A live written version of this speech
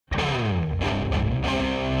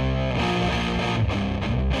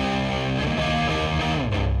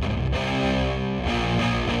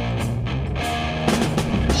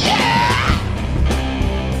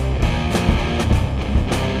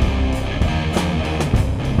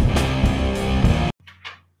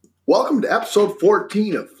welcome to episode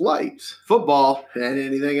 14 of Flights, Football. and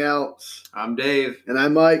anything else. I'm Dave. And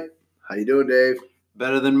I'm Mike. How you doing, Dave?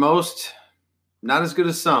 Better than most, not as good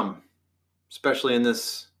as some, especially in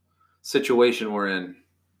this situation we're in.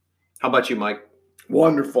 How about you, Mike?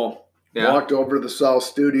 Wonderful. Yeah. Walked over to the South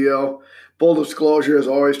Studio. Full disclosure, as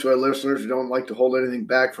always, to our listeners. We don't like to hold anything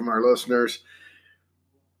back from our listeners.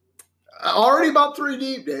 Already about 3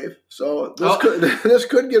 deep, Dave. So this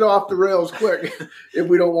could get off the rails quick if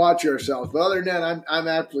we don't watch ourselves. But other than that, I'm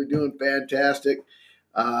actually doing fantastic.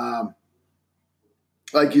 Like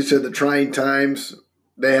you said, the trying times,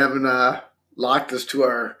 they haven't locked us to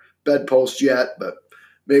our bedpost yet, but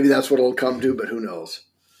maybe that's what it'll come to, but who knows?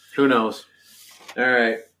 Who knows? All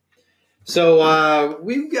right. So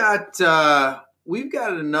we've got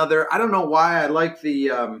another. I don't know why I like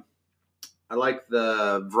the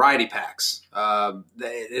variety packs.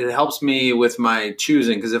 It helps me with my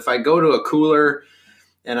choosing, because if I go to a cooler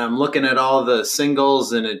and I'm looking at all the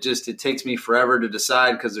singles and it takes me forever to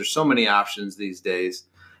decide because there's so many options these days.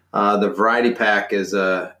 The variety pack is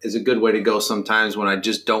a good way to go sometimes when I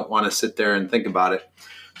just don't want to sit there and think about it.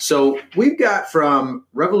 So we've got from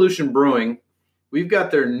Revolution Brewing, we've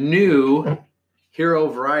got their new Hero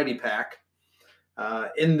Variety Pack.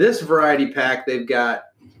 In this variety pack, they've got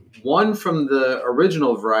one from the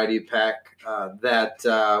original variety pack that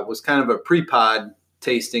was kind of a pre-pod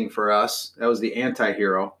tasting for us. That was the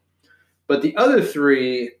Anti-Hero. But the other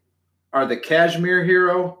three are the Cashmere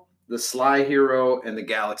Hero, the Sly Hero, and the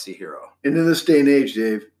Galaxy Hero. And in this day and age,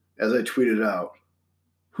 Dave, as I tweeted out,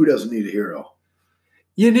 who doesn't need a hero?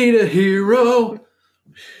 You need a hero.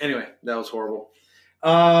 Anyway, that was horrible.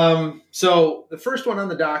 So the first one on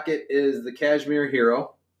the docket is the Cashmere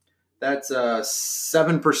Hero. That's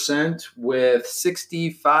 7% with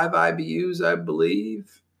 65 IBUs, I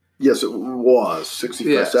believe. Yes, it was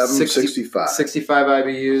 65, 65. 65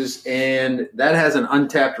 IBUs, and that has an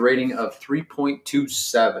untapped rating of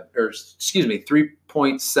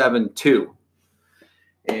 3.72.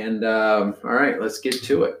 And all right, let's get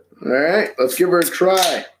to it. All right, let's give her a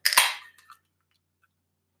try.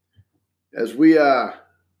 As we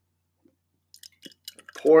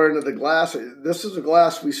pour into the glass, this is a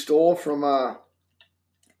glass we stole from the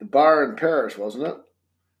bar in Paris, wasn't it?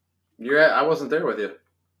 I wasn't there with you.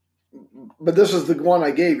 But this is the one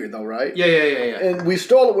I gave you, though, right? Yeah. And we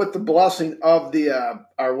stole it with the blessing of the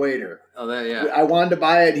our waiter. Oh, that, yeah. I wanted to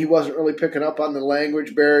buy it. He wasn't really picking up on the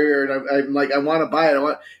language barrier, and I'm like, I want to buy it.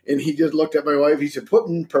 And he just looked at my wife. He said, "Put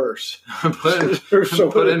in purse." put in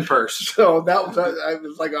purse. So that was. I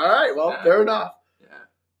was like, all right, well, yeah. Fair enough. Yeah.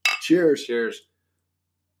 Cheers. Cheers.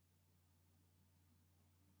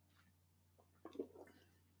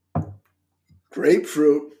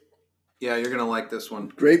 Grapefruit. Yeah, you're going to like this one.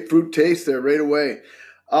 Grapefruit taste there right away.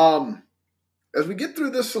 As we get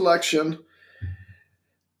through this selection,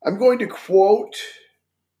 I'm going to quote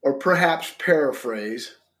or perhaps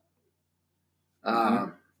paraphrase.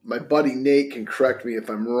 My buddy Nate can correct me if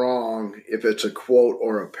I'm wrong, if it's a quote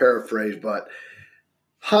or a paraphrase, but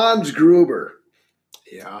Hans Gruber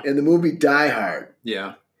in the movie Die Hard.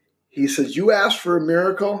 Yeah. He says, "You ask for a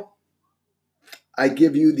miracle, I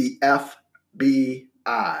give you the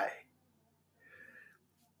FBI."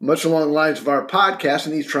 Much along the lines of our podcast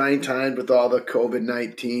in these trying times with all the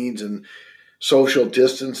COVID-19s and social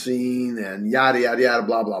distancing and yada, yada, yada,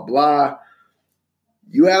 blah, blah, blah.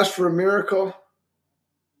 You ask for a miracle,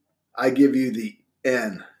 I give you the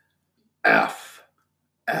NFL.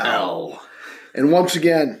 And once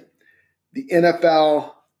again, the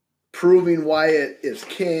NFL proving why it is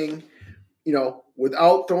king,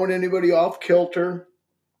 without throwing anybody off kilter.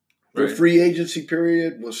 The free agency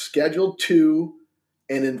period was scheduled to,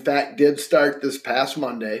 and in fact did start this past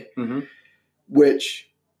Monday, which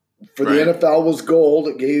for the NFL was gold.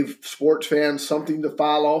 It gave sports fans something to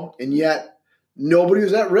follow, and yet nobody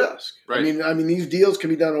was at risk. Right. I mean, these deals can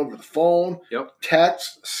be done over the phone,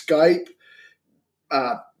 text, Skype,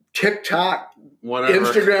 TikTok,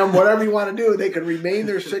 Instagram, whatever you want to do. They can remain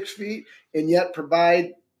their 6 feet and yet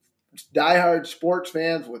provide diehard sports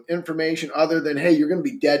fans with information other than, hey, you're going to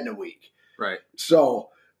be dead in a week. Right.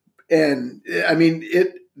 So, and I mean,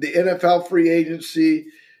 the NFL free agency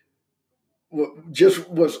just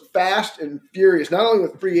was fast and furious, not only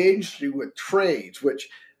with free agency, with trades, which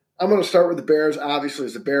I'm going to start with the Bears, obviously,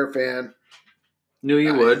 as a Bear fan. Knew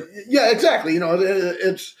you would. Yeah, exactly.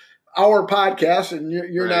 It's our podcast, and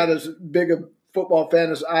you're not as big a football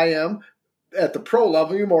fan as I am. At the pro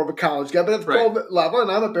level, you're more of a college guy, but at the pro level,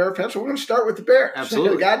 and I'm a Bear fan, so we're going to start with the Bears.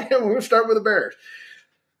 Absolutely. Goddamn, we're going to start with the Bears.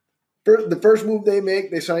 The first move they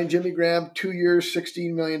make, they sign Jimmy Graham, 2 years,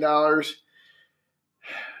 $16 million.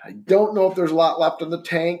 I don't know if there's a lot left in the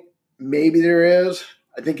tank. maybe there is.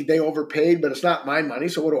 I think they overpaid, but it's not my money,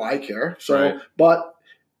 so what do I care? So, Right. But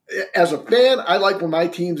as a fan, I like when my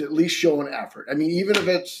teams at least show an effort. I mean, even if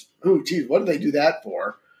it's, what did they do that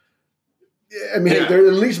for? I mean, they're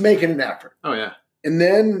at least making an effort. Oh, yeah. And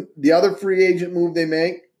then the other free agent move they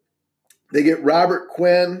make, they get Robert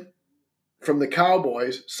Quinn from the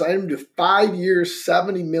Cowboys, sign him to 5 years,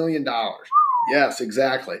 $70 million. Yes,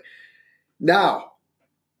 exactly. Now,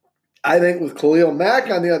 I think with Khalil Mack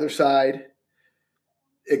on the other side,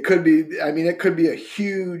 it could be a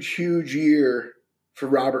huge, huge year for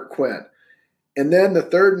Robert Quinn. And then the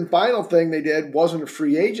third and final thing they did wasn't a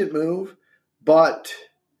free agent move, but,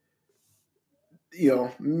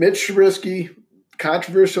 Mitch Trubisky,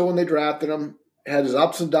 controversial when they drafted him, had his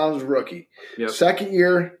ups and downs as a rookie. Yep. Second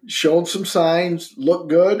year, showed some signs, looked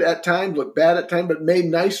good at times, looked bad at times, but made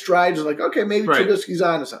nice strides. Like, okay, maybe right. Trubisky's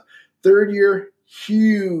on to something. Third year,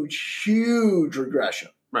 huge, huge regression.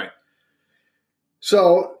 Right.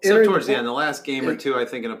 So towards the end, the last game or two, I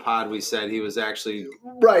think in a pod we said he was actually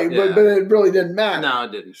right, but it really didn't matter. No,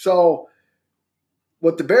 it didn't. So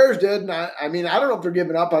what the Bears did, and I don't know if they're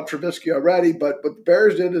giving up on Trubisky already, but what the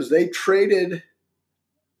Bears did is they traded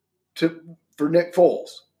for Nick Foles.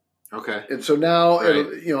 Okay. And so now, right.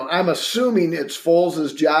 I'm assuming it's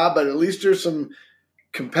Foles' job, but at least there's some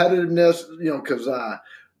competitiveness, because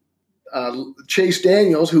Chase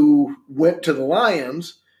Daniels, who went to the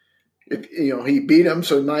Lions, he beat him,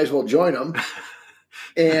 so he might as well join him.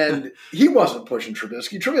 And he wasn't pushing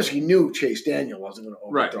Trubisky. Trubisky knew Chase Daniel wasn't going to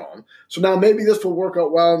overthrow him. So now maybe this will work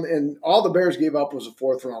out well. And all the Bears gave up was a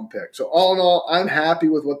 4th-round pick. So all in all, I'm happy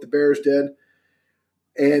with what the Bears did.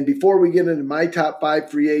 And before we get into my top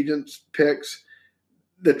 5 free agents picks,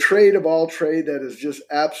 the trade of all trade that is just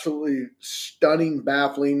absolutely stunning,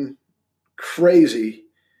 baffling, crazy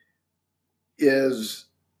is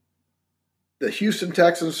the Houston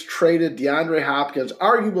Texans traded DeAndre Hopkins,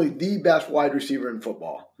 arguably the best wide receiver in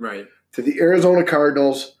football, right, to the Arizona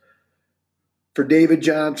Cardinals for David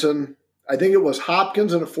Johnson. I think it was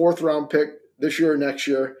Hopkins and a 4th-round pick this year or next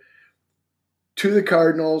year to the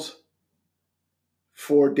Cardinals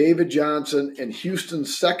for David Johnson and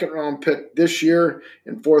Houston's 2nd-round pick this year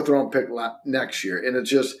and 4th-round pick next year. And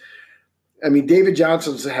it's just, David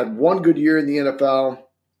Johnson's had one good year in the NFL,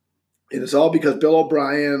 and it's all because Bill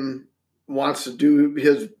O'Brien wants to do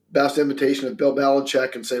his best imitation of Bill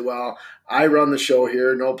Belichick and say, well, I run the show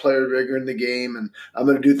here, no player bigger in the game, and I'm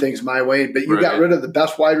going to do things my way. But you got rid of the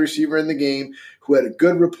best wide receiver in the game who had a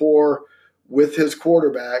good rapport with his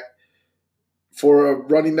quarterback for a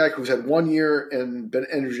running back who's had 1 year and been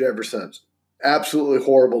injured ever since. Absolutely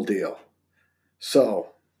horrible deal.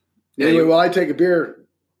 So, anyway, while I take a beer,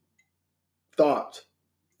 thoughts?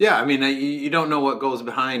 Yeah, you don't know what goes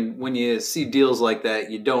behind when you see deals like that.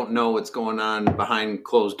 You don't know what's going on behind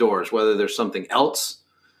closed doors, whether there's something else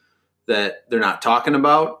that they're not talking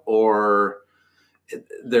about, or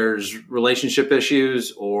there's relationship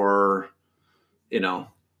issues, or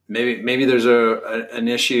maybe there's an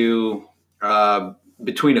issue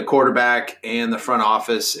between a quarterback and the front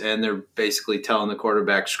office, and they're basically telling the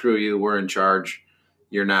quarterback, "Screw you, we're in charge.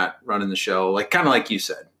 You're not running the show." Kind of like you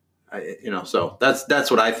said. So that's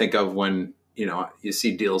what I think of when, you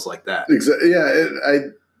see deals like that. Exactly. Yeah.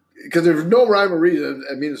 Because there's no rhyme or reason.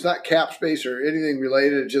 It's not cap space or anything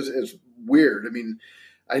related. It's weird.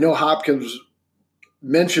 I know Hopkins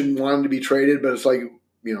mentioned wanting to be traded, but it's like,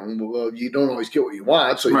 well, you don't always get what you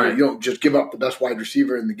want. So you don't just give up the best wide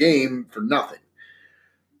receiver in the game for nothing.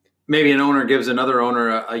 Maybe an owner gives another owner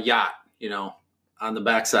a yacht, on the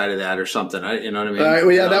backside of that or something. You know what I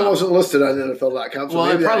mean? That wasn't listed on NFL.com. So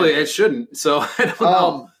well, it shouldn't. So I don't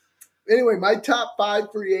know. Anyway, my top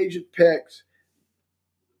 5 free agent picks.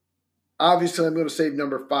 Obviously, I'm going to save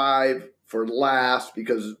number 5 for last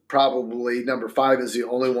because probably number 5 is the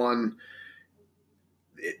only one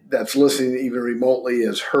that's listening even remotely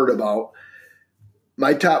has heard about.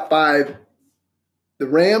 My top 5, the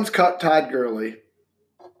Rams cut Todd Gurley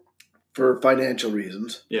for financial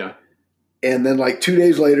reasons. Yeah. And then 2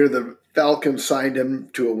 days later, the Falcons signed him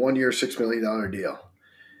to a 1-year, $6 million deal.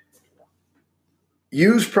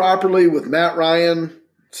 Used properly with Matt Ryan,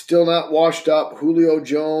 still not washed up. Julio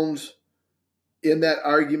Jones in that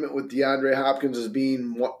argument with DeAndre Hopkins as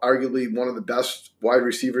being arguably one of the best wide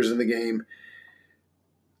receivers in the game.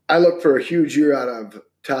 I look for a huge year out of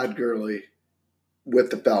Todd Gurley with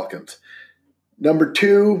the Falcons. Number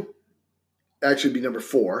 2, actually be number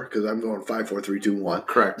 4 because I'm going 5, 4, 3, 2, 1.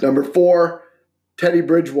 Correct. Number 4, Teddy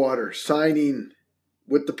Bridgewater signing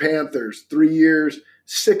with the Panthers, 3 years,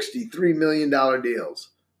 $63 million deals.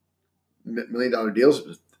 $1 million deals?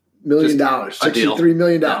 $1 million. $63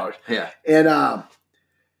 million. Yeah. And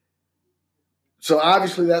So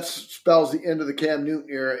obviously that spells the end of the Cam Newton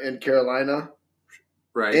era in Carolina.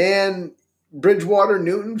 Right. And Bridgewater,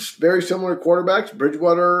 Newton's very similar quarterbacks.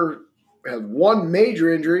 Bridgewater has one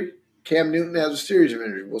major injury. Cam Newton has a series of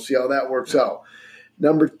injuries. We'll see how that works out.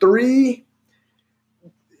 Number 3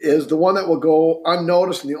 is the one that will go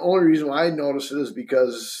unnoticed. And the only reason why I notice it is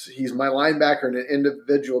because he's my linebacker in an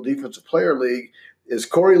individual defensive player league, is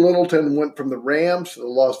Corey Littleton went from the Rams to the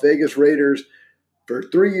Las Vegas Raiders for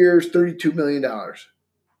 3 years, $32 million.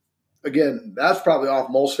 Again, that's probably off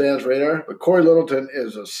most fans' radar, but Corey Littleton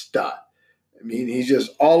is a stud. I mean, he's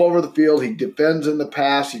just all over the field. He defends in the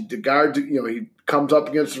pass. He guards, he comes up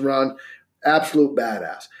against the run. Absolute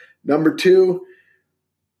badass. Number 2,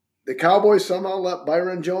 the Cowboys somehow let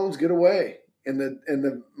Byron Jones get away. And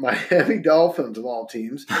the Miami Dolphins, of all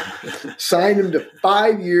teams, signed him to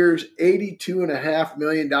 5 years, $82.5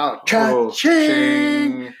 million.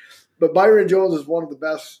 Cha-ching! But Byron Jones is one of the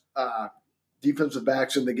best defensive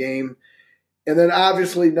backs in the game. And then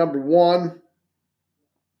obviously number 1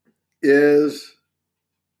 is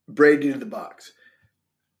Brady to the Bucs.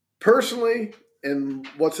 Personally, and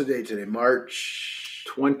what's the date today? March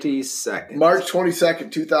 22nd. March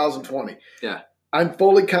 22nd, 2020. Yeah. I'm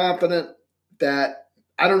fully confident that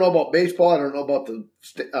I don't know about baseball. I don't know about the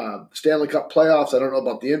Stanley Cup playoffs. I don't know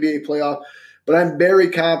about the NBA playoff. But I'm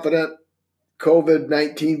very confident,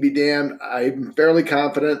 COVID-19 be damned, I'm fairly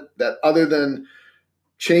confident that other than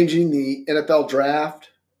changing the NFL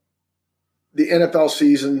draft, the NFL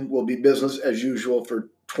season will be business as usual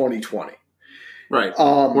for 2020. Right.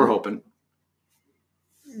 We're hoping.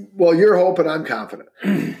 Well, you're hoping. I'm confident.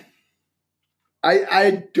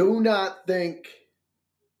 I do not think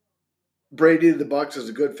Brady to the Bucs is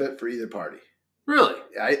a good fit for either party. Really?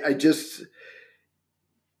 I'm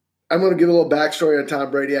going to give a little backstory on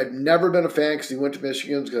Tom Brady. I've never been a fan because he went to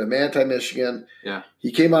Michigan, because I'm anti-Michigan. Yeah.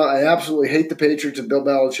 He came out. I absolutely hate the Patriots and Bill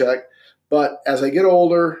Belichick. But as I get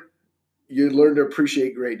older, you learn to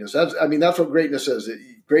appreciate greatness. That's what greatness is.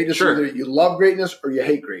 Greatness is either you love greatness or you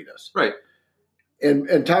hate greatness. Right.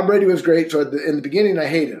 And Tom Brady was great. So in the beginning, I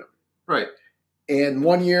hated him. Right. And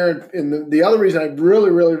 1 year, and the other reason I really,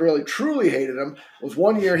 really, really, truly hated him was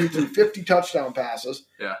 1 year he threw 50 touchdown passes.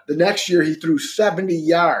 Yeah. The next year he threw 70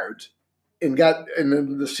 yards and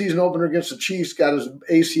then the season opener against the Chiefs, got his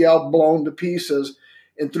ACL blown to pieces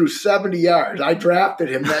and threw 70 yards. I drafted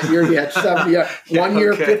him that year. He had 70 yards. 1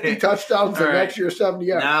 year, 50 touchdowns. The next year, 70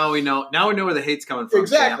 yards. Now we know where the hate's coming from.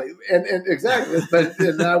 Exactly. And exactly.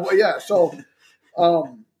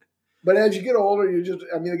 But as you get older,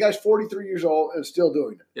 the guy's 43 years old and still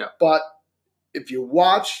doing it. Yeah. But if you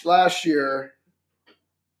watched last year,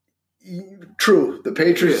 true, the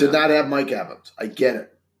Patriots did not have Mike Evans. I get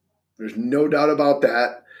it. There's no doubt about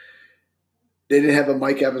that. They didn't have a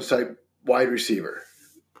Mike Evans type wide receiver.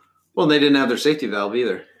 Well, they didn't have their safety valve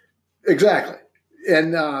either. Exactly.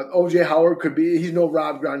 And O.J. Howard he's no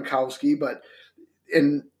Rob Gronkowski, but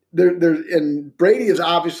and Brady is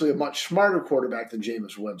obviously a much smarter quarterback than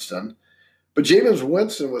Jameis Winston. But Jameis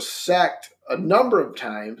Winston was sacked a number of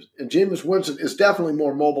times, and Jameis Winston is definitely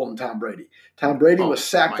more mobile than Tom Brady. Tom Brady was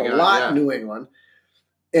sacked a lot in New England.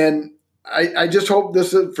 And I just hope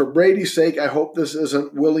this is, for Brady's sake, I hope this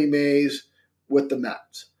isn't Willie Mays with the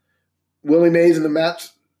Mets. Willie Mays and the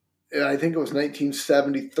Mets, I think it was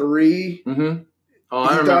 1973. Mm-hmm. Oh,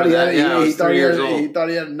 I remember that. He thought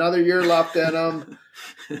he had another year left in him.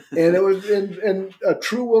 And it was, and a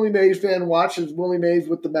true Willie Mays fan watches Willie Mays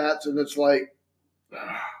with the Mets, and it's like,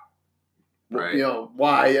 right.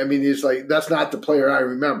 Why? I mean, it's like, that's not the player I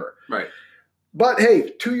remember. Right. But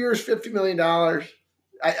hey, 2 years, $50 million.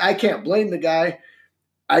 I can't blame the guy.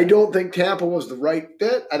 I don't think Tampa was the right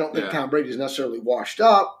fit. I don't think Tom Brady's necessarily washed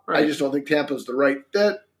up. Right. I just don't think Tampa's the right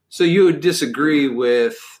fit. So you would disagree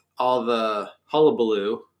with all the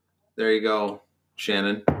hullabaloo. There you go,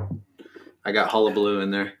 Shannon. I got hullabaloo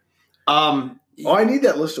in there. I need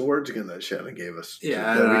that list of words again that Shannon gave us.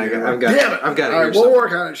 Yeah, I've got it. All right, we'll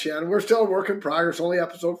work on it, Shannon. We're still a work in progress. Only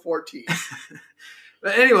episode 14.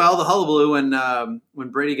 But anyway, all the hullabaloo when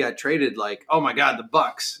Brady got traded, like, oh my God, the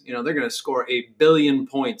Bucs, they're going to score 1 billion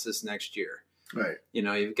points this next year. Right.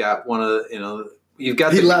 You've got one of the, he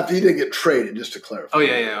left. He didn't get traded, just to clarify. Oh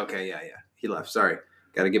yeah. Okay. Yeah. He left. Sorry.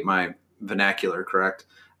 Got to get my vernacular correct.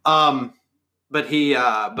 But you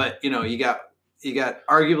got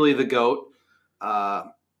arguably the GOAT,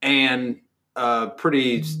 and a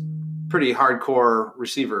pretty hardcore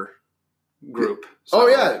receiver group.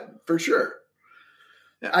 So, for sure.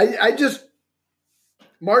 Yeah. I just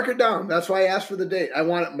mark it down. That's why I asked for the date. I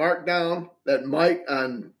want it marked down that Mike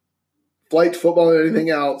on Flights, Football, or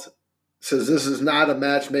anything else says this is not a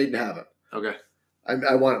match made in heaven. Okay.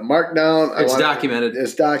 I want it marked down. It's documented.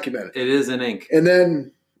 It's documented. It is in ink. And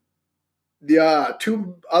then the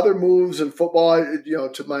two other moves in football,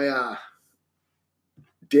 to my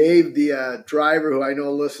Dave, the driver who I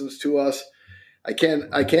know listens to us, I can't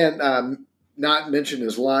not mention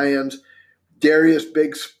his Lions. Darius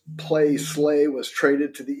Big Play Slay was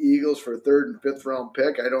traded to the Eagles for a 3rd and 5th round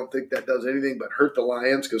pick. I don't think that does anything but hurt the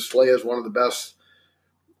Lions because Slay is one of the best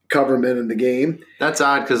cover men in the game. That's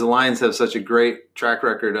odd because the Lions have such a great track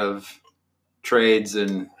record of trades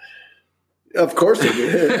and. Of course they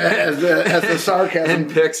do. As the sarcasm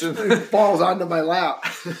and picks falls onto my lap.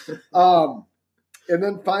 And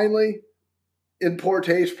then finally, in poor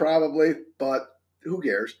taste probably, but who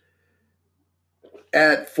cares?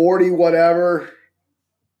 At 40 whatever,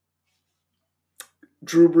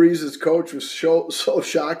 Drew Brees' coach was so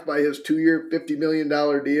shocked by his 2-year, $50 million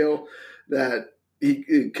deal that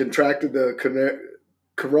he contracted the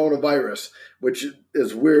coronavirus, which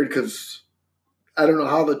is weird because I don't know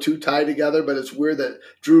how the two tie together, but it's weird that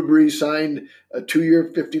Drew Brees signed a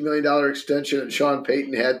 2-year, $50 million extension and Sean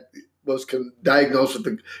Payton was diagnosed with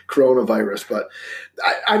the coronavirus. But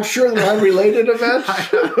I'm sure they're unrelated events.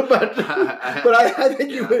 but I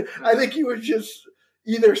think he was just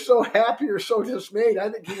either so happy or so dismayed. I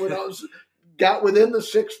think he got within the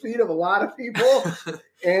 6 feet of a lot of people,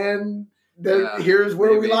 and here's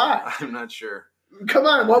where we lie. I'm not sure. Come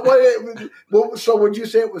on, so would you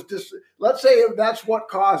say it was just? Let's say that's what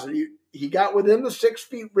caused it. He got within the 6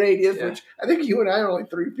 feet radius, which I think you and I are only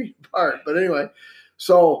 3 feet apart. But anyway,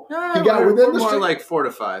 so he got within the more 6, like 4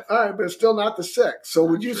 to 5. All right, but it's still not the 6. So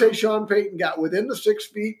would you say Sean Payton got within the 6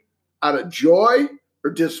 feet out of joy or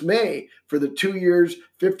dismay for the 2 years,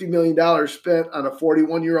 $50 million spent on a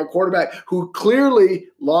 41-year-old quarterback who clearly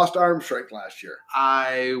lost arm strength last year?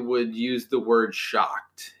 I would use the word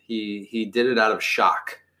shocked. He did it out of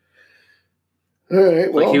shock. All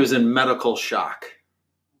right. Like he was in medical shock.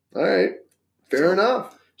 All right. Fair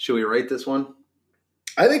enough. Should we rate this one?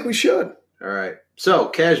 I think we should. All right. So,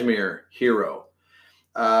 Cashmere Hero.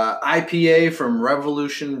 IPA from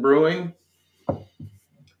Revolution Brewing.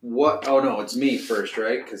 What? Oh, no, it's me first,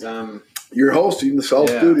 right? Because you're hosting the South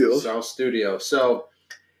Studios. South Studio. So,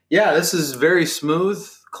 yeah, this is very smooth,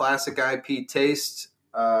 classic IP taste.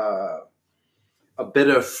 A bit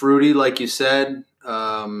of fruity, like you said.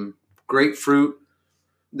 Grapefruit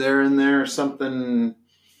there and there. Something,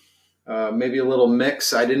 maybe a little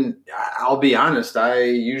mix. I'll be honest, I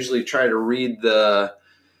usually try to read the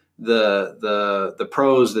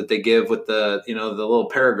prose that they give with the little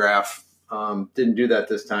paragraph. Didn't do that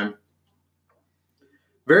this time.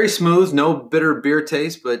 Very smooth, no bitter beer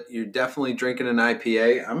taste, but you're definitely drinking an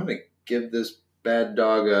IPA. I'm going to give this bad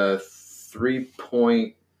dog a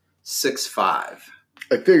 3.65.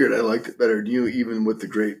 I figured I liked it better than you, even with the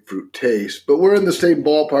grapefruit taste. But we're in the same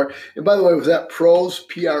ballpark. And by the way, was that Prose,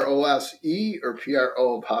 P-R-O-S-E, or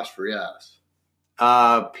P-R-O-S?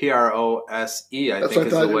 P-R-O-S-E, I think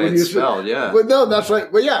is the way it's spelled, yeah. But no, that's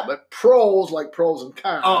right. But yeah, but pros like pros and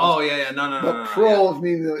cons. Oh, yeah. No. But pros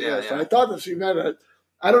mean, So I thought that you meant it.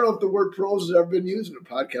 I don't know if the word pros has ever been used in a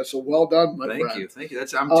podcast, so well done, my friend. Thank you.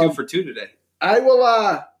 I'm 2 for 2 today. I will,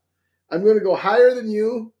 I'm going to go higher than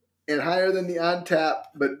you and higher than the on tap,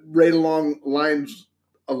 but right along the lines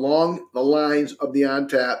of the on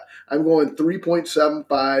tap. I'm going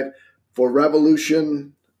 3.75 for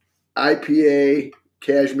Revolution IPA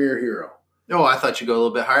Cashmere Hero. Oh, I thought you'd go a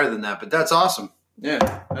little bit higher than that, but that's awesome.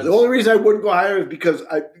 Yeah. The only reason I wouldn't go higher is because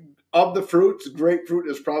of the fruits, grapefruit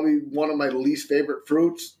is probably one of my least favorite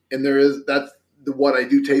fruits, and that's what I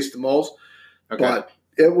do taste the most. Okay. But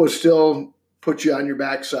it will still put you on your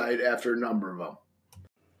backside after a number of them.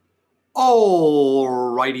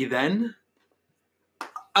 Alrighty then.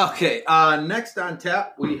 Okay, next on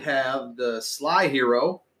tap we have the Sly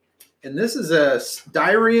Hero, and this is a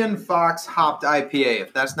Styrian Fox hopped IPA.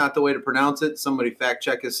 If that's not the way to pronounce it, somebody fact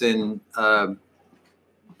check us and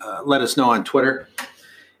let us know on Twitter.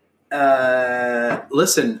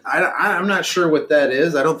 Listen, I'm not sure what that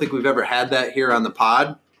is. I don't think we've ever had that here on the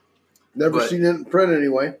pod. Never seen it in print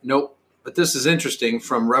anyway. Nope. But this is interesting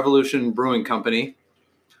from Revolution Brewing Company.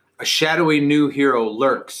 A shadowy new hero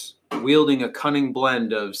lurks, wielding a cunning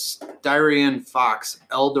blend of Styrian Fox,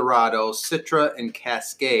 Eldorado, Citra, and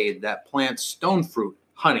Cascade that plants stone fruit,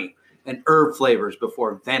 honey, and herb flavors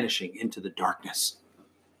before vanishing into the darkness.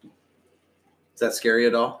 Is that scary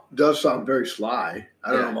at all? It does sound very sly.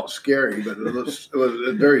 I don't know about scary, but it was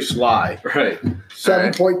very sly. Right.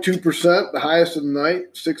 7.2%, the highest of the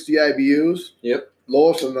night, 60 IBUs. Yep.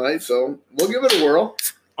 Lowest of the night, so we'll give it a whirl.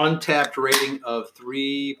 Untapped rating of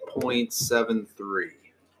 3.73.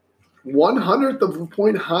 1/100th of a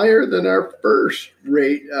point higher than our first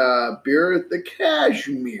rate beer, the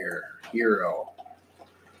Cashmere Hero.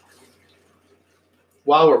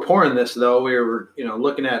 While we're pouring this, though, we were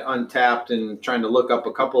looking at Untapped and trying to look up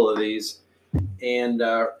a couple of these, and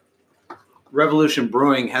Revolution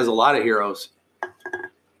Brewing has a lot of heroes.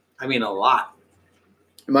 I mean, a lot.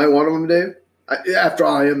 Am I one of them, Dave? After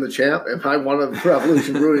all, I am the champ. Am I one of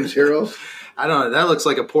Revolution Brewing's heroes? I don't know. That looks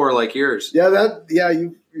like a pour like yours. Yeah,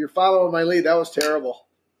 you're following my lead. That was terrible.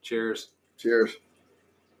 Cheers. Cheers.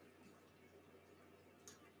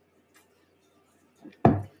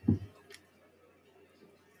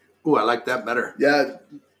 Ooh, I like that better. Yeah,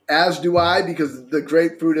 as do I, because the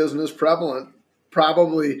grapefruit isn't as prevalent.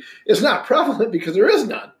 Probably it's not prevalent because there is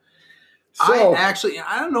none. So,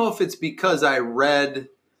 I don't know if it's because I read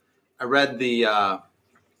the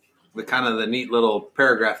kind of the neat little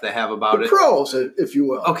paragraph they have about the it. pros, if you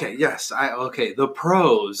will. Okay, yes. The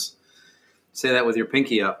pros. Say that with your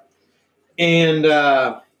pinky up. And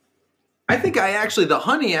I think the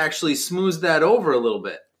honey actually smooths that over a little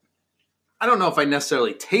bit. I don't know if I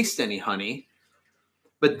necessarily taste any honey,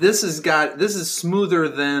 but this is smoother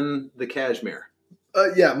than the Cashmere.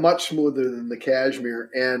 Yeah, much smoother than the Cashmere.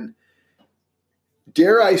 And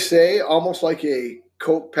dare I say, almost like a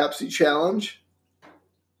Coke Pepsi challenge.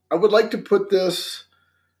 I would like to put this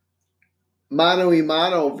mano a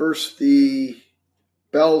mano versus the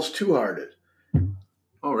Bell's Two Hearted.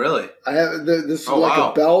 Oh, really? I have this is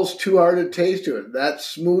a Bell's Two Hearted taste to it. That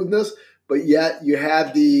smoothness, but yet you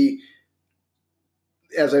have the,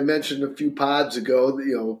 as I mentioned a few pods ago,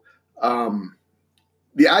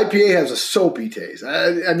 the IPA has a soapy taste.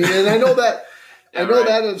 I mean, and I know that. Yeah, I know right.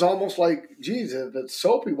 that is almost like, geez, if it's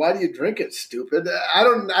soapy, why do you drink it, stupid? I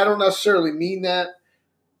don't necessarily mean that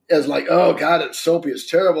as like, oh God, it's soapy, it's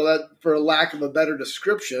terrible. That, for a lack of a better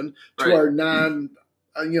description, to Right. our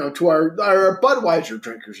to our Budweiser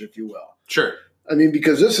drinkers, if you will. Sure. I mean,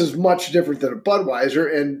 because this is much different than a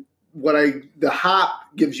Budweiser, and the hop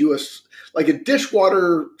gives you a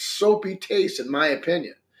dishwater soapy taste, in my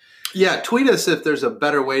opinion. Yeah, tweet us if there's a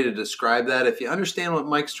better way to describe that. If you understand what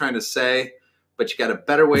Mike's trying to say, but you got a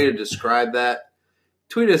better way to describe that,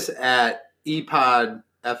 tweet us at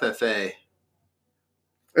EPODFFA.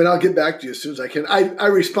 And I'll get back to you as soon as I can. I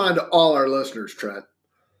respond to all our listeners, Trent.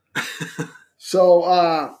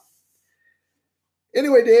 So,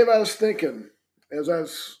 anyway, Dave, I was thinking, as I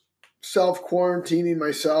was self-quarantining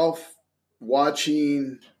myself,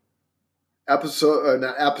 watching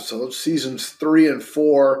seasons 3 and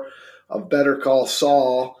 4 of Better Call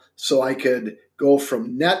Saul, so I could go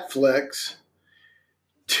from Netflix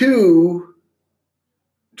to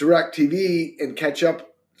DirecTV and catch up.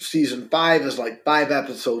 Season 5 is like 5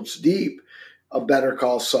 episodes deep of Better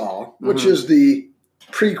Call Saul, which is the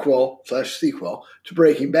prequel/sequel to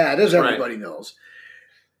Breaking Bad, as everybody knows.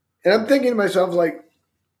 And I'm thinking to myself, like,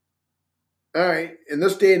 all right, in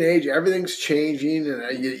this day and age, everything's changing,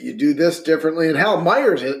 and you do this differently. And hell,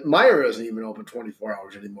 Meijer isn't even open 24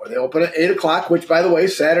 hours anymore. They open at 8 o'clock, which, by the way,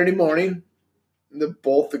 Saturday morning,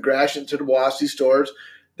 both the Gratiot and Tawassee stores,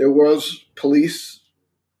 there was police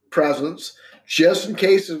presence, just in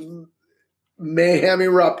case of mayhem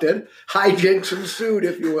erupted, hijinks ensued,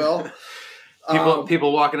 if you will.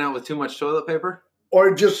 People walking out with too much toilet paper?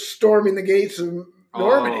 Or just storming the gates of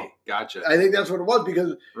Normandy. Oh, gotcha. I think that's what it was,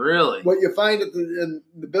 because really, what you find in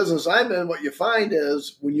the business I'm in, what you find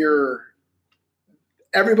is when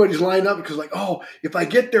everybody's lined up because, like, oh, if I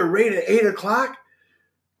get there right at 8 o'clock,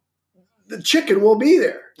 the chicken will be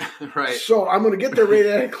there. Right. So I'm going to get there right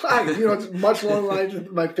at 8 o'clock. It's much along the lines of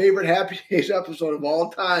my favorite Happy Days episode of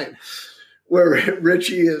all time, where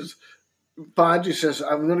Ponzi says,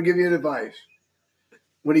 I'm going to give you an advice.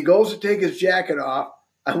 When he goes to take his jacket off,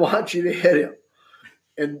 I want you to hit him.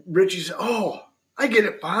 And Richie said, oh, I get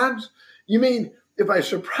it, Fonz. You mean if I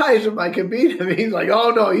surprise him, I can beat him? He's like,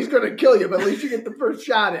 oh, no, he's going to kill you, but at least you get the first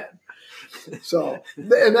shot in. So,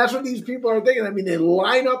 and that's what these people are thinking. I mean, they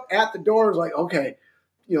line up at the doors like, okay,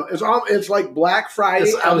 it's like Black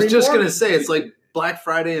Friday. I was just going to say, it's like Black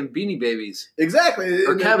Friday and Beanie Babies. Exactly.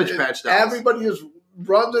 Or Cabbage Patch Dolls. Everybody just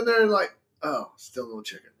runs in there and like, oh, still no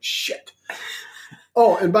chicken. Shit.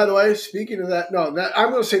 Oh, and by the way, speaking of that,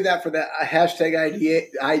 I'm going to say that for that hashtag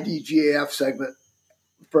IDGAF segment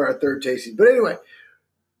for our third tasting. But anyway,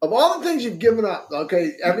 of all the things you've given up,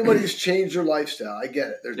 okay, everybody's changed their lifestyle. I get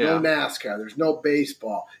it. There's no NASCAR. There's no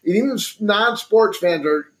baseball. And even non-sports fans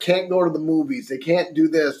can't go to the movies. They can't do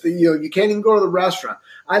this. You can't even go to the restaurant.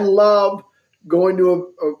 I love going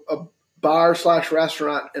to a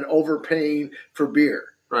bar/restaurant and overpaying for beer.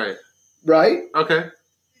 Right. Right? Okay.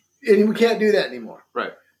 And we can't do that anymore.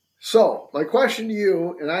 Right. So my question to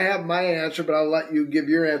you, and I have my answer, but I'll let you give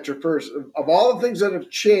your answer first. Of all the things that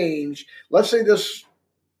have changed, let's say it's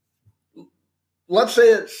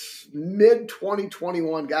mid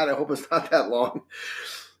 2021. God, I hope it's not that long.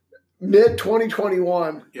 Mid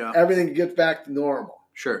 2021, Yeah. Everything gets back to normal.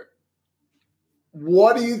 Sure.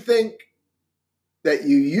 What do you think that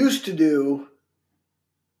you used to do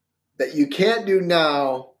that you can't do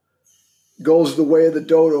now goes the way of the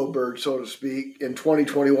dodo bird, so to speak, in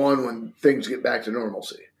 2021 when things get back to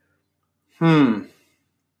normalcy? I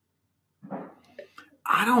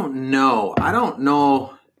don't know. I don't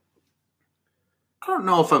know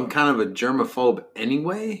if I'm kind of a germaphobe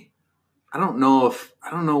anyway. I don't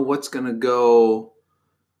know what's going to go.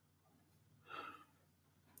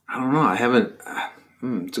 I don't know. I haven't.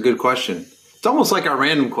 It's a good question. It's almost like a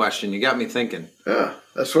random question. You got me thinking. Yeah,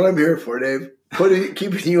 that's what I'm here for, Dave.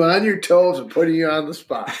 Keeping you on your toes and putting you on the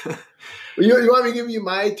spot. You want me to give you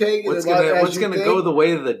my take? What's going to go the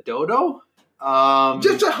way of the dodo?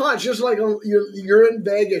 Just a hunch. Just like you're in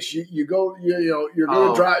Vegas, you go. You're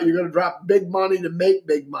going to drop big money to make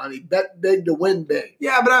big money. Bet big to win big.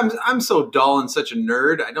 Yeah, but I'm so dull and such a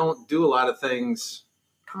nerd. I don't do a lot of things.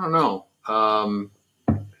 I don't know.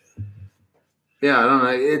 Yeah, I don't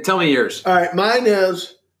know. Tell me yours. All right, mine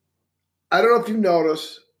is, I don't know if you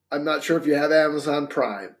noticed, I'm not sure if you have Amazon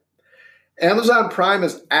Prime. Amazon Prime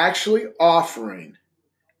is actually offering,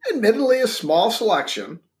 admittedly, a small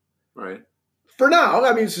selection. Right. For now,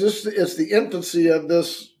 I mean, it's the infancy of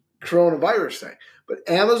this coronavirus thing. But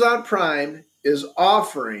Amazon Prime is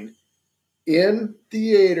offering in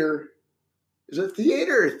theater, is it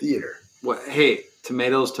theater or theater? What? Hey,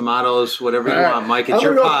 tomatoes, whatever you want, Mike. It's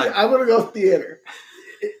your pod. I'm going to go theater.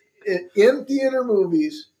 In theater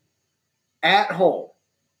movies at home.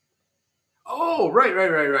 Oh, right.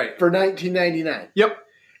 For $19.99. Yep.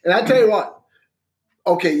 And I tell you what.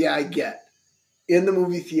 Okay, yeah, I get. In the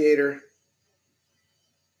movie theater,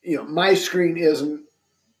 my screen isn't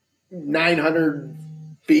 900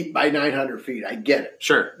 feet by 900 feet. I get it.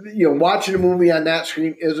 Sure. Watching a movie on that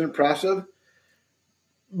screen is impressive.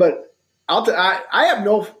 But I have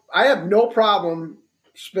no problem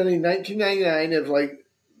spending $19.99 if like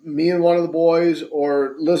me and one of the boys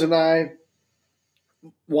or Liz and I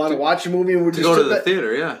want to watch a movie and we're just go to the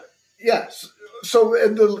theater. Yeah. Yes. So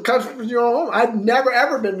in the comfort of your own home, I've never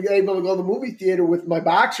ever been able to go to the movie theater with my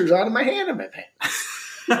boxers on and my hand in my pants.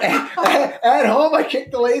 At home, I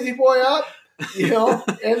kick the lazy boy up, in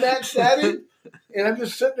that setting, and I'm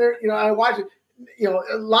just sitting there. I watch it.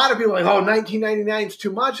 A lot of people are like, oh, $19.99 is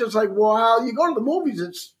too much. It's like, well, you go to the movies,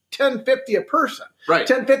 it's $10.50 a person. Right.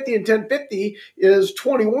 $10.50 and $10.50 is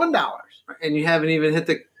 $21. And you haven't even hit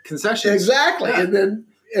the concessions. Exactly. Yeah. And then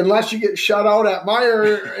unless you get shut out at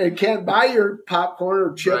Meijer and can't buy your popcorn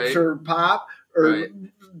or chips or pop or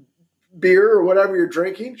beer or whatever you're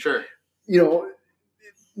drinking. Sure.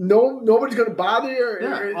 Nobody's going to bother you.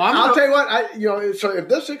 Yeah. I'll tell you what. So if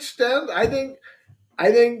this extends, I think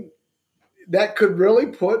that could really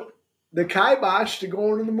put the kibosh to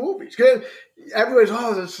going to the movies. Because everybody's,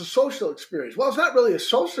 it's a social experience. Well, it's not really a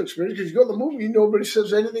social experience because you go to the movie, nobody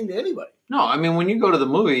says anything to anybody. No, I mean, when you go to the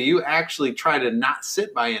movie, you actually try to not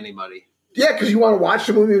sit by anybody. Yeah, because you want to watch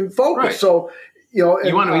the movie and focus. Right. So, you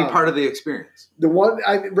want to be part of the experience. The one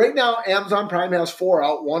right now, Amazon Prime has 4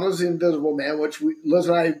 out. One is The Invisible Man, which Liz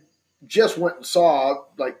and I just went and saw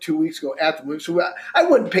like 2 weeks ago at the movie. So I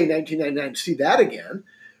wouldn't pay $19.99 to see that again,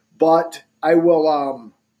 but I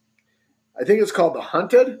will. I think it's called The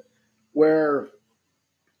Hunted, where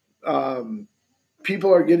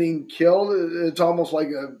people are getting killed. It's almost like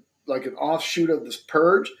an offshoot of this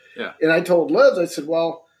Purge. Yeah. And I told Liz, I said,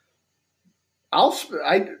 well, I'll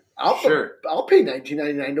pay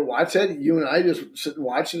 $19.99 to watch that. You and I just sit and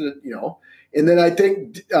watch it, And then I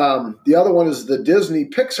think the other one is the Disney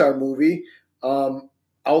Pixar movie,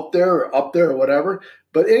 Out There or Up There or whatever.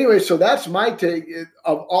 But anyway, so that's my take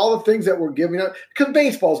of all the things that we're giving up. Because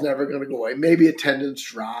baseball's never going to go away. Maybe attendance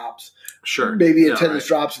drops. Sure. Maybe attendance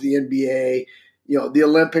drops to the NBA. The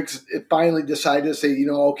Olympics, it finally decided to say,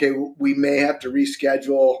 okay, we may have to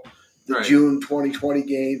reschedule the June 2020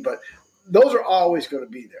 game. But those are always going to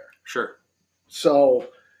be there. Sure. So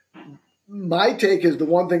my take is the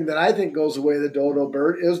one thing that I think goes away the dodo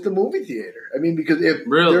bird is the movie theater. I mean, because if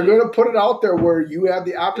they're going to put it out there where you have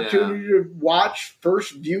the opportunity to watch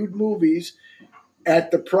first viewed movies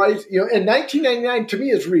at the price, and $19.99 to me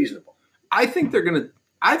is reasonable. I think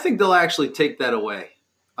they'll actually take that away.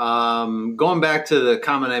 Going back to the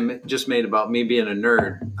comment I just made about me being a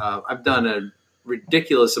nerd, I've done a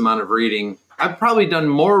ridiculous amount of reading. I've probably done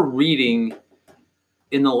more reading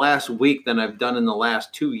in the last week than I've done in the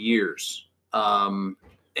last 2 years.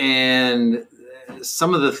 And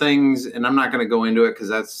some of the things, and I'm not going to go into it because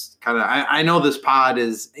that's kind of, I know this pod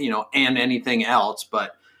is, and anything else,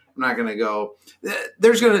 but I'm not going to go.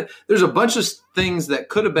 There's a bunch of things that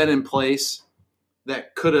could have been in place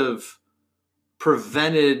that could have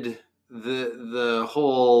prevented the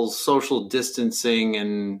whole social distancing.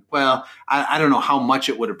 And well, I don't know how much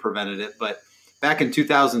it would have prevented it, but back in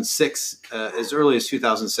 2006, as early as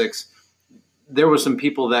 2006, there were some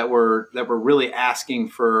people that were really asking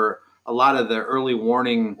for a lot of the early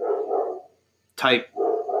warning type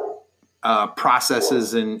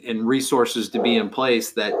processes and resources to be in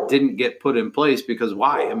place that didn't get put in place because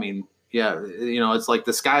why? I mean, yeah, it's like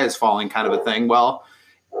the sky is falling kind of a thing. Well,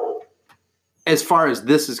 as far as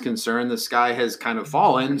this is concerned, the sky has kind of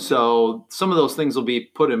fallen. So some of those things will be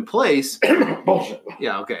put in place. Bullshit.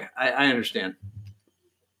 Yeah. Okay. I understand.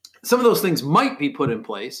 Some of those things might be put in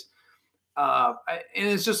place. And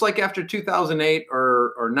it's just like after 2008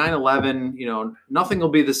 or 9/11, nothing will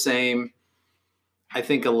be the same. I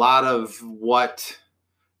think a lot of what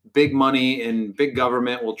big money and big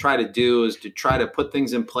government will try to do is to try to put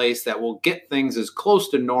things in place that will get things as close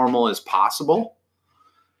to normal as possible.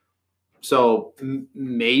 So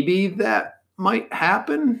maybe that might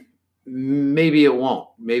happen. Maybe it won't.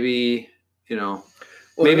 Maybe,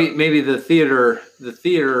 maybe the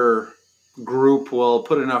theater group will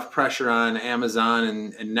put enough pressure on Amazon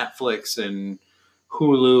and Netflix and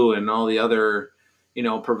Hulu and all the other,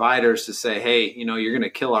 providers to say, hey, you're going to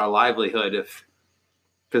kill our livelihood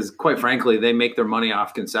because quite frankly, they make their money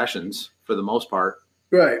off concessions for the most part.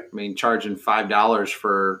 Right. I mean, charging $5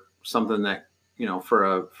 for something that, for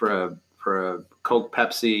a Coke,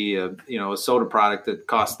 Pepsi, a soda product that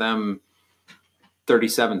costs them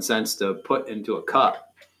 37 cents to put into a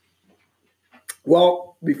cup.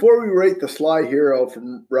 Well, before we rate the Sly Hero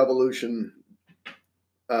from Revolution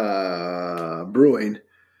Brewing,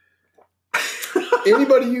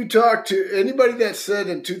 anybody you talk to, anybody that said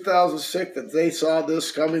in 2006 that they saw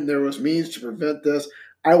this coming, there was means to prevent this,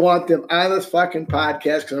 I want them on this fucking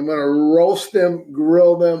podcast because I'm going to roast them,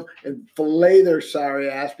 grill them, and fillet their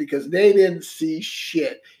sorry ass because they didn't see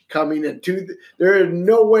shit coming into. There is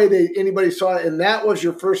no way anybody saw it, and that was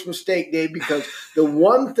your first mistake, Dave. Because the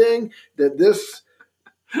one thing that this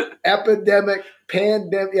pandemic,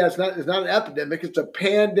 it's not an epidemic, it's a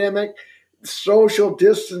pandemic. Social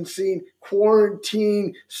distancing,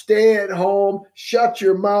 quarantine, stay at home, shut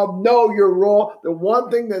your mouth, know your role. The one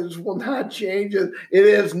thing that will not change is it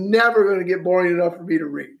is never going to get boring enough for me to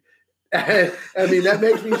read. I mean, that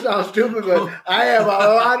makes me sound stupid, but I have a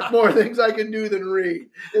lot more things I can do than read.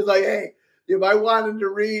 It's like, hey, if I wanted to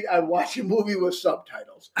read, I'd watch a movie with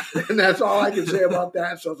subtitles. And that's all I can say about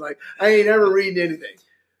that. So it's like, I ain't ever reading anything.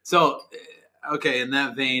 So, okay, in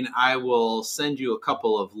that vein, I will send you a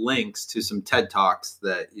couple of links to some TED Talks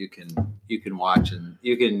that you can watch, and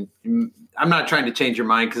you can. I'm not trying to change your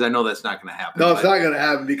mind because I know that's not going to happen. No, it's not going to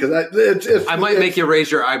happen because I might make you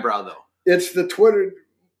raise your eyebrow though. It's the Twitter.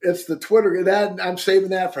 That I'm saving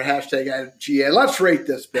that for hashtag IGA. Let's rate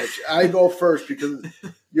this bitch. I go first because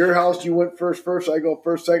your house. You went first. I go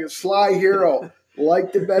first. Second. Sly Hero.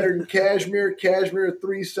 Liked it better than Cashmere. Cashmere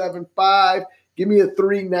 3.75. Give me a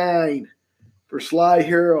 3.9. For Sly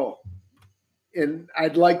Hero. And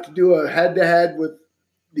I'd like to do a head-to-head with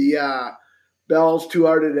the Bell's Two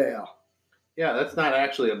Hearted Ale. Yeah, that's not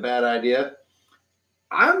actually a bad idea.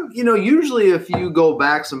 Usually if you go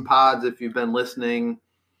back some pods, if you've been listening,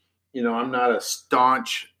 I'm not a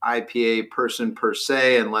staunch IPA person per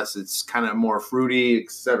se, unless it's kind of more fruity, et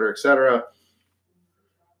cetera, et cetera.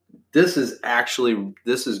 This is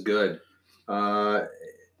good.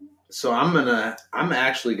 So I'm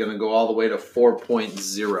actually gonna go all the way to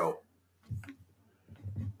 4.0.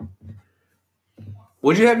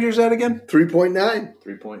 What'd you have yours at again? 3.9.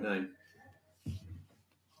 3.9.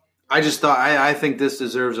 I just thought I think this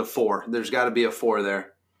deserves a 4. There's got to be a 4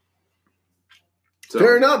 there. So.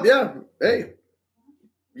 Fair enough. Yeah. Hey,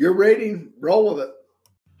 your rating. Roll with it.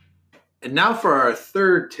 And now for our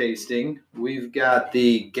third tasting, we've got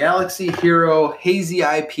the Galaxy Hero Hazy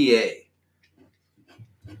IPA.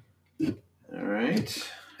 All right.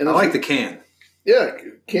 And I like the can. Yeah,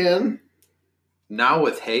 can. Now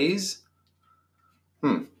with haze?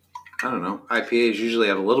 I don't know. IPAs usually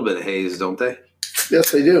have a little bit of haze, don't they?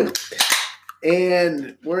 Yes, they do.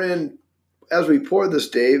 And we're in, as we pour this,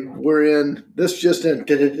 Dave, this just in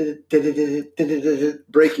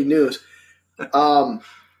breaking news.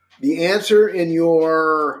 The answer in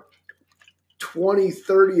your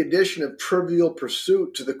 2030 edition of Trivial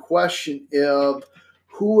Pursuit to the question of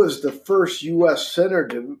who was the first U.S.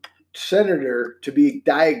 senator to be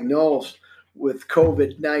diagnosed with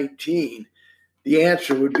COVID-19 the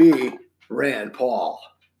answer would be Rand Paul.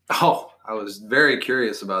 Oh, I was very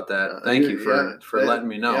curious about that. Thank you for letting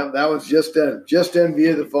me know. Yeah, that was just in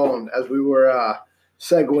via the phone as we were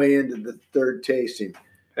segue into the third tasting.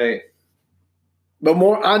 Hey. But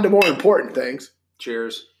on to more important things.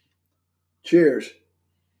 Cheers. Cheers.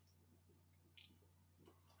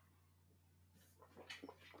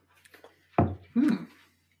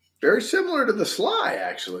 Very similar to the Sly,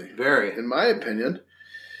 actually. Very. In my opinion.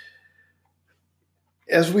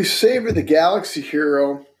 As we savor the Galaxy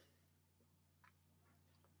Hero,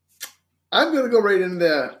 I'm going to go right into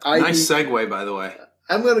the nice segue, by the way.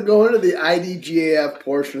 I'm going to go into the IDGAF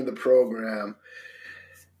portion of the program.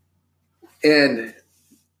 And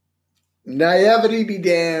naivety be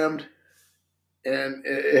damned. And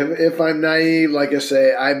if I'm naive, like I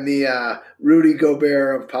say, I'm the Rudy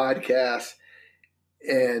Gobert of podcasts.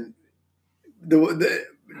 And the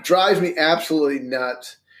drives me absolutely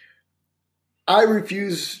nuts. I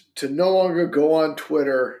refuse to no longer go on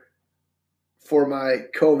Twitter for my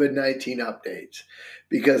COVID-19 updates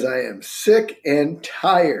because I am sick and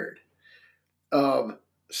tired of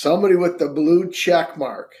somebody with the blue check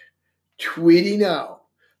mark tweeting out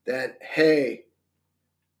that, hey,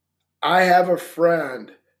 I have a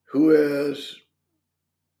friend who is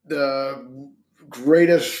the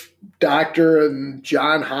greatest doctor in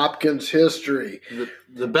Johns Hopkins history.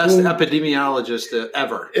 The best epidemiologist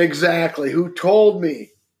ever. Exactly. Who told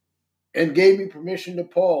me and gave me permission to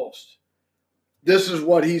post. This is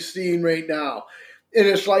what he's seeing right now. And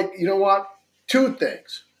it's like, you know what? Two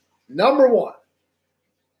things. Number one,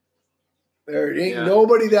 there ain't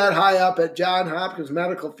nobody that high up at Johns Hopkins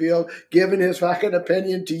Medical Field giving his fucking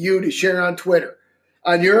opinion to you to share on Twitter.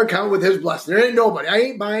 On your account with his blessing. There ain't nobody. I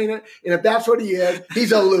ain't buying it. And if that's what he is,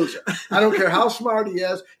 he's a loser. I don't care how smart he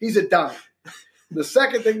is. He's a dummy. The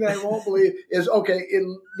second thing that I won't believe is, okay,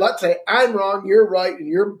 let's say I'm wrong, you're right, and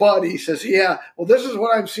your buddy says, yeah, well, this is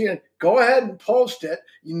what I'm seeing. Go ahead and post it.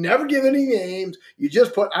 You never give any names. You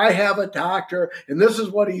just put, I have a doctor, and this is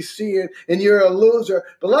what he's seeing, and you're a loser.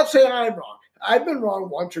 But let's say I'm wrong. I've been wrong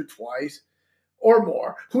once or twice or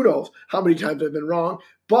more. Who knows how many times I've been wrong.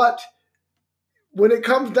 But when it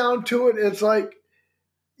comes down to it, it's like,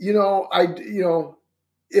 if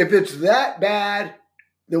it's that bad,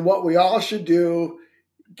 then what we all should do,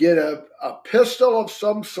 get a pistol of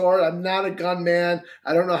some sort. I'm not a gunman.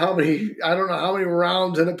 I don't know how many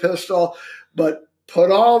rounds in a pistol, but put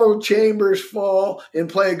all the chambers full and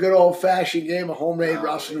play a good old fashioned game of homemade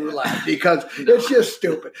Russian roulette because it's just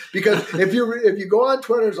stupid. Because if you go on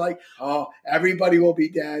Twitter, it's like, oh, everybody will be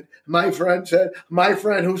dead. My friend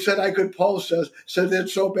who said I could post this said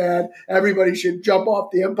it's so bad, everybody should jump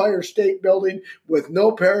off the Empire State Building with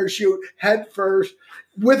no parachute, head first,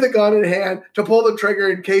 with a gun in hand to pull the trigger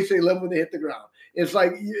in case they live when they hit the ground. It's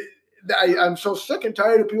like, I'm so sick and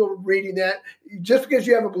tired of people reading that. Just because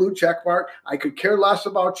you have a blue check mark, I could care less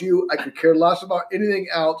about you. I could care less about anything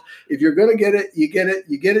else. If you're going to get it, you get it.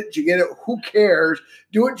 You get it, you get it. Who cares?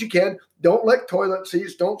 Do what you can. Don't lick toilet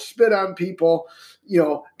seats. Don't spit on people.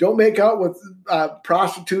 Don't make out with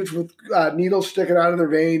prostitutes with needles sticking out of their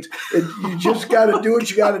veins. You just got to do what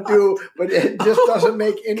you got to do. But it just doesn't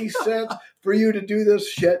make any sense for you to do this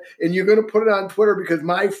shit. And you're going to put it on Twitter because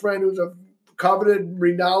my friend who's a coveted,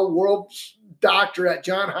 renowned world doctor at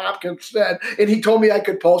Johns Hopkins said, and he told me I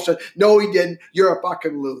could post it. No, he didn't. You're a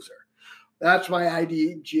fucking loser. That's my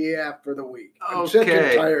IDGF for the week. I'm sick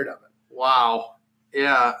and tired of it. Wow.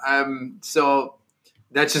 Yeah. So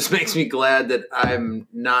that just makes me glad that I'm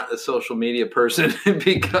not a social media person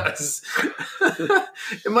because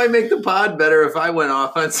it might make the pod better if I went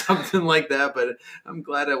off on something like that, but I'm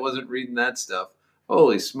glad I wasn't reading that stuff.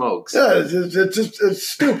 Holy smokes. Yeah, it's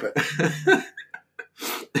stupid.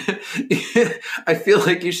 I feel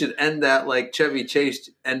like you should end that like Chevy Chase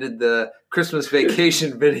ended the Christmas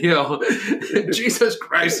Vacation video. Jesus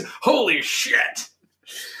Christ. Holy shit.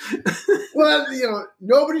 Well,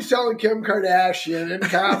 nobody's telling Kim Kardashian in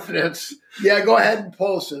confidence, yeah, go ahead and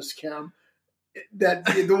post this, Kim, that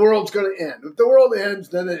the world's going to end. If the world ends,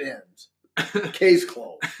 then it ends. Case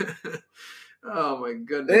closed. Oh, my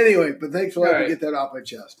goodness. Anyway, but thanks for letting me get that off my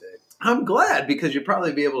chest, Dave. I'm glad because you'll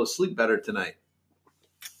probably be able to sleep better tonight.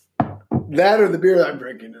 That or the beer that I'm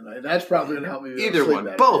drinking tonight. That's probably going to help me. Either one.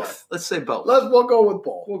 Better. Both. Yeah. Let's say both. We'll go with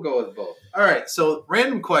both. We'll go with both. All right. So,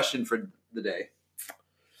 random question for the day.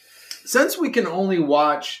 Since we can only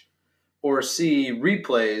watch or see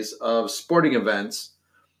replays of sporting events,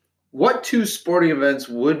 what 2 sporting events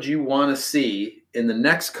would you want to see in the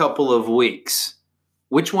next couple of weeks?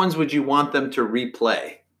 Which ones would you want them to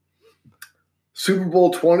replay? Super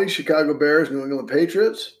Bowl 20, Chicago Bears, New England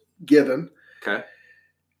Patriots, given. Okay.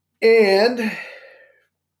 And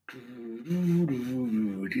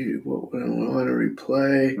what I want to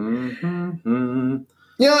replay.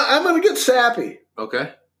 Yeah, I'm going to get sappy.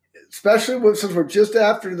 Okay. Especially since we're just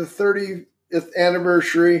after the 30th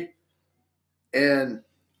anniversary, and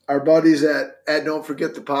our buddies at Don't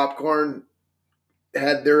Forget the Popcorn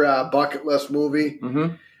had their bucket list movie.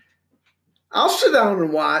 Mm-hmm. I'll sit down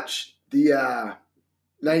and watch the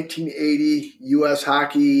 1980 U.S.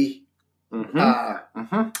 hockey,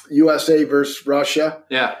 USA versus Russia.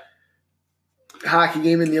 Yeah. Hockey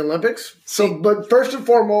game in the Olympics. So, but first and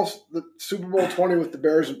foremost, the Super Bowl 20 with the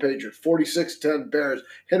Bears and Patriots, 46-10 Bears.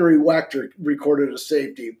 Henry Wechter recorded a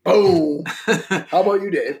safety. Boom. How about you,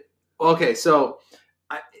 Dave? Okay, so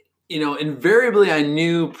invariably I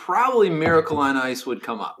knew probably Miracle on Ice would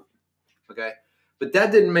come up. Okay, but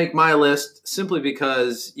that didn't make my list simply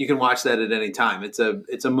because you can watch that at any time. It's a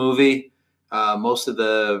movie. Most of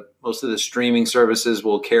the streaming services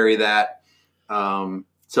will carry that.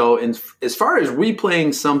 So as far as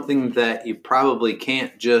replaying something that you probably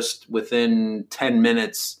can't just within 10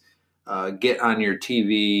 minutes get on your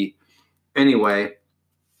TV anyway,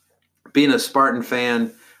 being a Spartan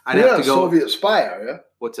fan, I'd have to go. You're not a Soviet spy, are you?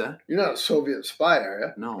 What's that? You're not a Soviet spy, are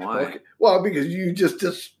you? No, why? Okay. Well, because you just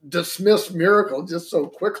dismissed Miracle just so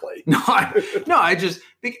quickly. It's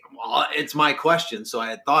my question, so I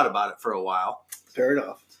had thought about it for a while. Fair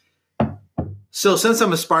enough. So since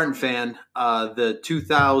I'm a Spartan fan, the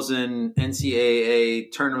 2000 NCAA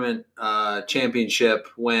tournament championship,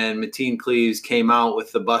 when Mateen Cleaves came out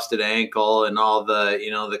with the busted ankle and all the,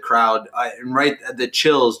 the crowd, the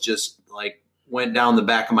chills just like went down the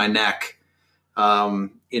back of my neck,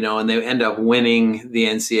 and they end up winning the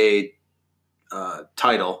NCAA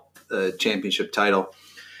title, the championship title.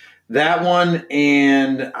 That one,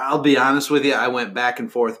 and I'll be honest with you, I went back and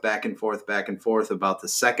forth about the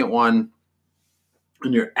second one.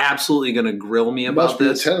 And you're absolutely going to grill me about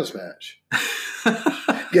this. Must be a tennis match.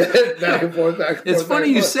 Get back and forth. It's funny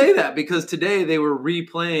you say that because today they were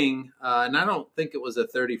replaying, and I don't think it was a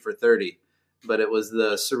 30 for 30, but it was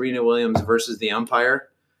the Serena Williams versus the umpire.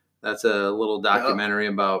 That's a little documentary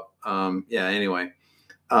about, anyway.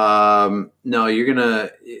 No,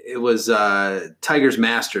 it was Tiger's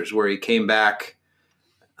Masters where he came back.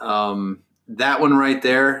 That one right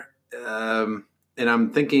there. And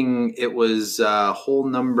I'm thinking it was hole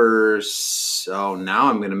number. So now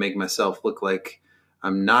I'm going to make myself look like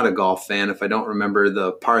I'm not a golf fan if I don't remember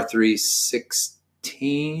the par 3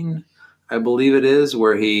 16, I believe it is,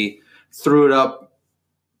 where he threw it up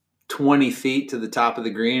 20 feet to the top of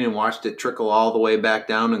the green and watched it trickle all the way back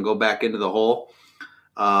down and go back into the hole.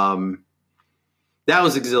 That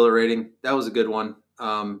was exhilarating. That was a good one.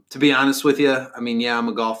 To be honest with you, I'm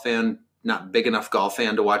a golf fan. Not big enough golf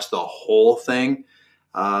fan to watch the whole thing,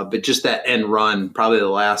 but just that end run, probably the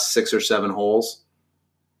last 6 or 7 holes,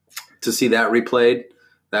 to see that replayed,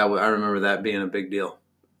 I remember that being a big deal.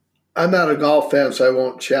 I'm not a golf fan, so I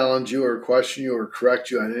won't challenge you or question you or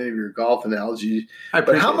correct you on any of your golf analogies.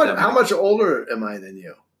 But how much older am I than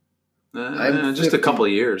you? Just 50. A couple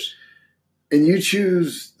of years. And you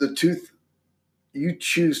choose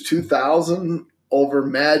 2000 over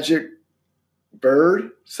Magic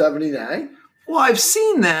Bird 79. Well, I've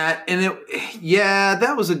seen that, and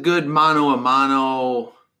that was a good mano a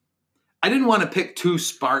mano. I didn't want to pick 2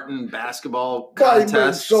 Spartan basketball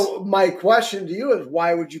contests. So my question to you is,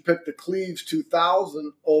 why would you pick the Cleaves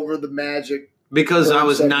 2000 over the Magic? Because I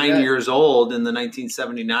was 9 years old in the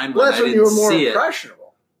 1979 one. That's when you were more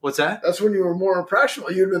impressionable. What's that? That's when you were more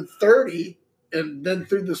impressionable. You'd been 30 and been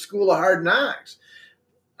through the school of hard knocks.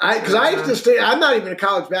 I'm not even a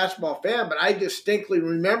college basketball fan, but I distinctly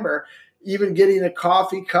remember even getting a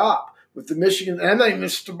coffee cup with the Michigan. And I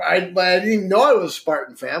didn't even know I was a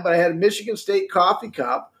Spartan fan, but I had a Michigan State coffee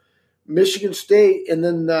cup, Michigan State, and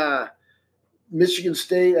then Michigan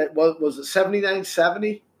State. Was it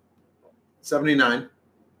 79-70? 79.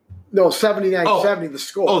 No, 79-70. The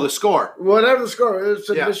score. Oh, the score. Whatever the score. It was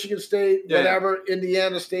Michigan State, whatever,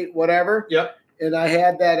 Indiana State, whatever. Yep. And I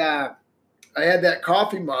had that. I had that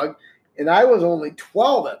coffee mug, and I was only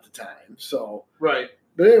 12 at the time. So right.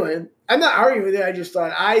 But anyway, I'm not arguing with you. I just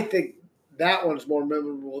thought I think that one's more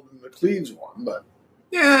memorable than the Cleaves one. But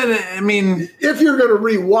yeah, if you're going to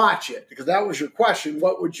rewatch it, because that was your question,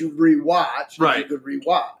 what would you rewatch? Right. If you could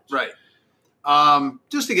rewatch. Right.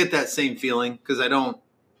 Just to get that same feeling, because I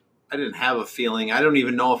didn't have a feeling. I don't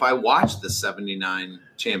even know if I watched the 79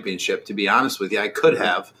 championship. To be honest with you, I could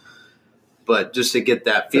have. But just to get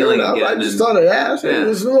that feeling again. I just thought I'd ask. Yeah.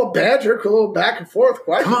 There's a little banter, a little back and forth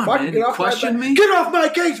question. Come on, man, get off question me? Get off my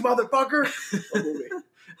case, motherfucker.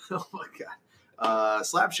 Oh, my God.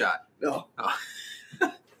 Slap shot. No. Oh.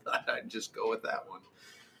 thought I'd just go with that one.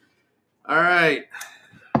 All right.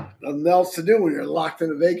 Nothing else to do when you're locked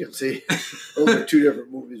in a vacancy. Those are two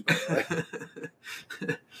different movies, by the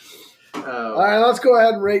way. All right, let's go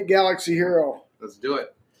ahead and rate Galaxy Hero. Let's do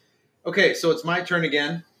it. Okay, so it's my turn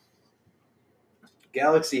again.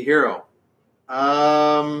 Galaxy Hero.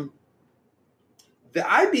 The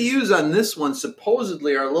IBUs on this one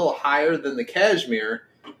supposedly are a little higher than the Cashmere,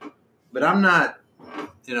 but I'm not,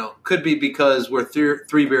 could be because we're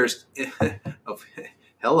three beers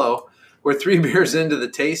we're 3 beers into the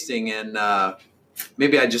tasting, and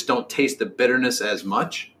maybe I just don't taste the bitterness as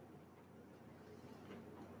much.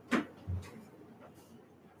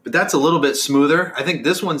 But that's a little bit smoother. I think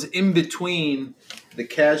this one's in between the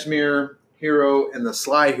Cashmere Hero and the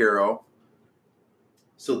Sly Hero.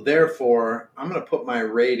 So therefore, I'm going to put my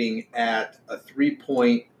rating at a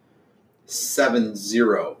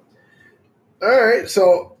 3.70. All right,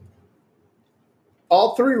 so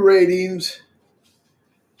all three ratings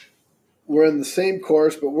were in the same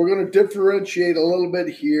course, but we're going to differentiate a little bit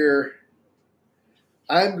here.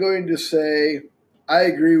 I'm going to say I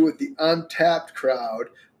agree with the Untapped crowd,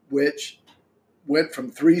 which went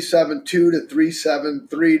from 372 to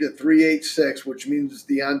 373 to 386, which means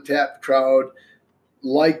the Untapped crowd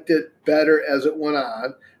liked it better as it went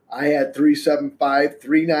on. I had 375,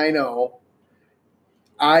 390.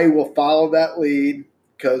 I will follow that lead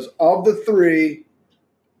because of the three,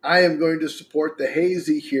 I am going to support the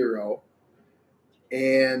Hazy Hero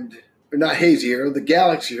or not Hazy Hero, the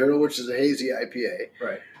Galaxy Hero, which is a hazy IPA.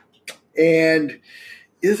 Right. And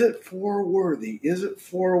is it four worthy?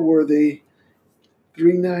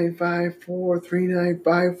 3954,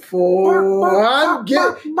 3954.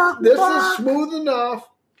 This is smooth enough.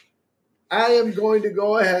 I am going to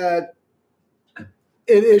go ahead and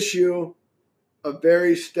issue a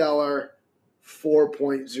very stellar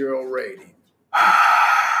 4.0 rating.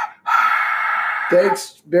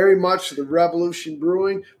 Thanks very much to the Revolution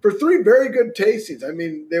Brewing for 3 very good tastings. I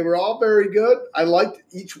mean, they were all very good. I liked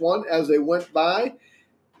each one as they went by.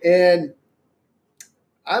 And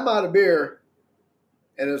I'm out of beer.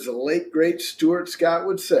 And as the late, great Stuart Scott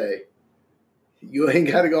would say, you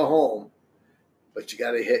ain't got to go home, but you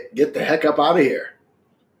got to get the heck up out of here.